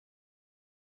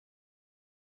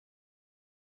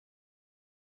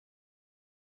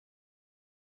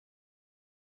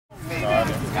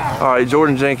All right,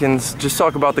 Jordan Jenkins, just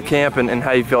talk about the camp and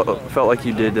how you felt like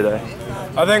you did today.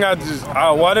 I think I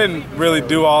didn't really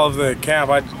do all of the camp.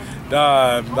 I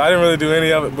didn't really do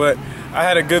any of it, but I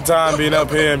had a good time being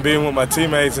up here and being with my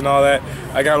teammates and all that.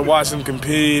 I got to watch them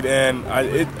compete, and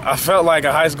I felt like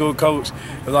a high school coach.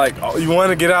 Like, you want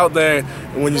to get out there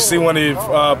when you see one of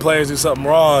your players do something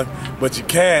wrong, but you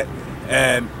can't.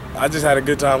 And I just had a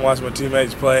good time watching my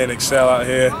teammates play and excel out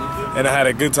here. And I had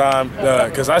a good time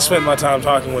because I spent my time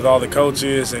talking with all the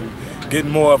coaches and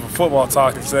getting more of a football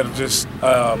talk instead of just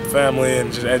family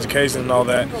and just education and all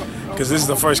that. Because this is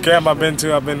the first camp I've been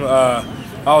to.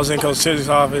 I was in Coach Chidge's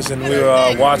office, and we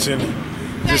were watching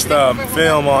just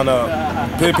film on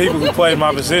people who played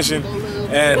my position,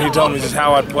 and he told me just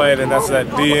how I played, and that's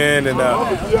that D end and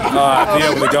be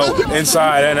able to go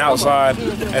inside and outside.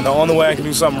 And the only way I can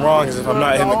do something wrong is if I'm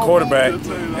not hitting the quarterback.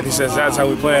 And he says that's how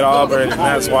we play at Auburn, and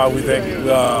that's why we think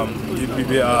you'd be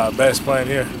the best playing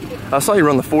here. I saw you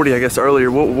run the 40, I guess, earlier.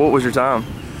 What was your time?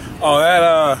 Oh,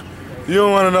 that you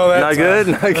don't want to know that. Not good.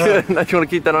 Not good. You want to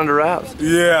keep that under wraps.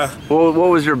 Yeah. Well,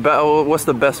 what's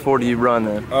the best 40 you run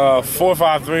then?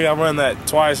 4.53. I ran that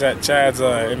twice at Chad's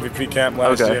MVP camp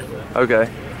last year. Okay.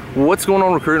 What's going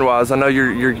on recruiting wise? I know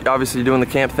you're obviously doing the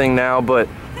camp thing now, but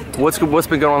what's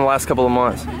been going on the last couple of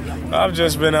months? I've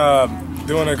just been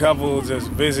doing a couple just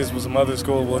visits with some other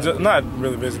schools. Well, just not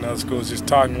really visiting other schools, just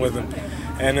talking with them.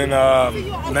 And then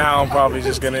now I'm probably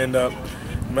just going to end up.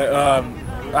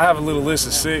 I have a little list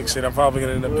of 6, and I'm probably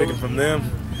going to end up picking from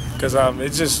them because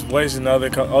it's just wasting other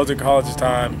colleges'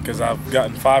 time because I've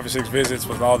gotten 5 or 6 visits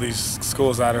with all these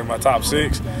schools out of my top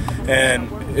 6. And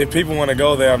if people want to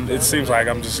go there, it seems like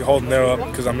I'm just holding them up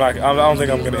because I don't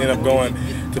think I'm going to end up going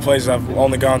to places I've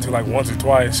only gone to like once or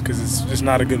twice because it's just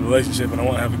not a good relationship, and I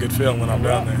want to have a good feeling when I'm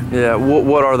down there. Yeah.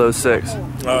 What are those 6?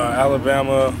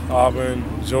 Alabama, Auburn,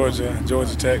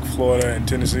 Georgia Tech, Florida, and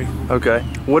Tennessee. Okay.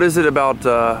 What is it about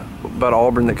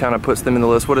Auburn that kind of puts them in the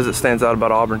list? What does it stands out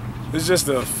about Auburn? It's just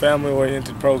a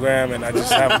family-oriented program, and I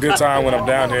just have a good time when I'm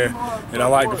down here. And I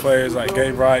like the players like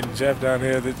Gabe Wright and Jeff down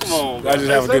here. I just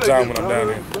have a good time when I'm down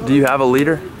here. Do you have a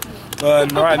leader?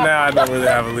 Right now, I don't really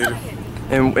have a leader.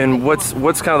 And what's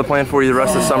kind of the plan for you the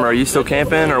rest of the summer? Are you still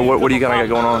camping, or what do you kind of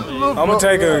got going on? I'm gonna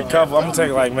take a couple. I'm gonna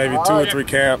take like maybe 2 or 3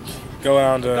 camps. Go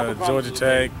down to Georgia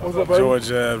Tech,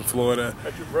 Georgia, and Florida,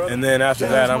 and then after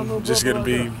that, I'm just gonna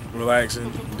be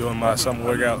relaxing, doing my summer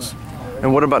workouts.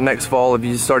 And what about next fall? If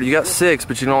you started, you got 6,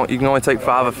 but you can only take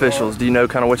 5 officials. Do you know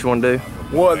kind of what you want to do?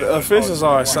 Well, the officials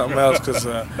are something else because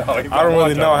I don't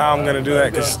really know how I'm going to do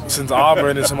that because since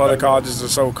Auburn and some other colleges are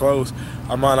so close,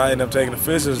 I might not end up taking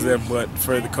officials there, but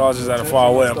for the colleges that are far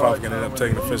away, I'm probably going to end up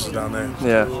taking officials down there.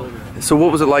 Yeah. So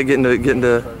what was it like getting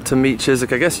to meet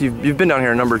Chizik? I guess you've been down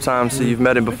here a number of times, so you've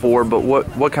met him before, but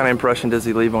what kind of impression does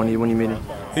he leave on you when you meet him?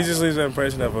 He just leaves an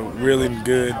impression of a really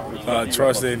good,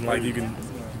 trusted, like you can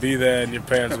be there and your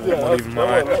parents won't even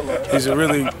mind. He's a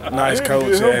really nice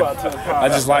coach, and I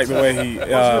just like the way he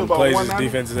plays his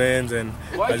defensive ends, and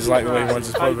I just like the way he runs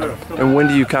his program. And when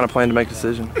do you kind of plan to make a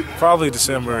decision? Probably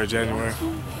December or January.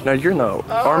 Now you're in the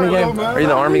Army game? Are you in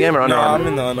the Army game or Under Army? I'm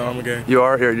in the Under Armour game. You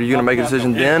are? Are you going to make a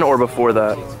decision then or before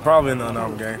that? Probably in the Under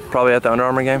Armour game. Probably at the Under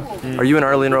Armour game? Are you an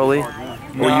early enrollee?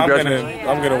 No,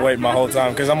 I'm gonna wait my whole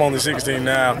time because I'm only 16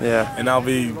 now, and I'll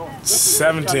be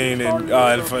 17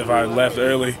 if I left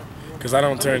early because I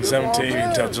don't turn 17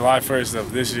 until July 1st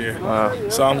of this year. Wow.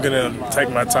 So I'm gonna take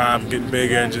my time, getting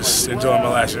bigger, and just enjoy my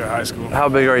last year of high school. How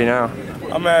big are you now?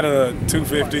 I'm at a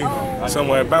 250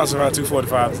 somewhere, bouncing around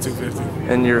 245 to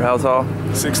 250. And you're how tall?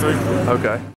 6'3". Okay.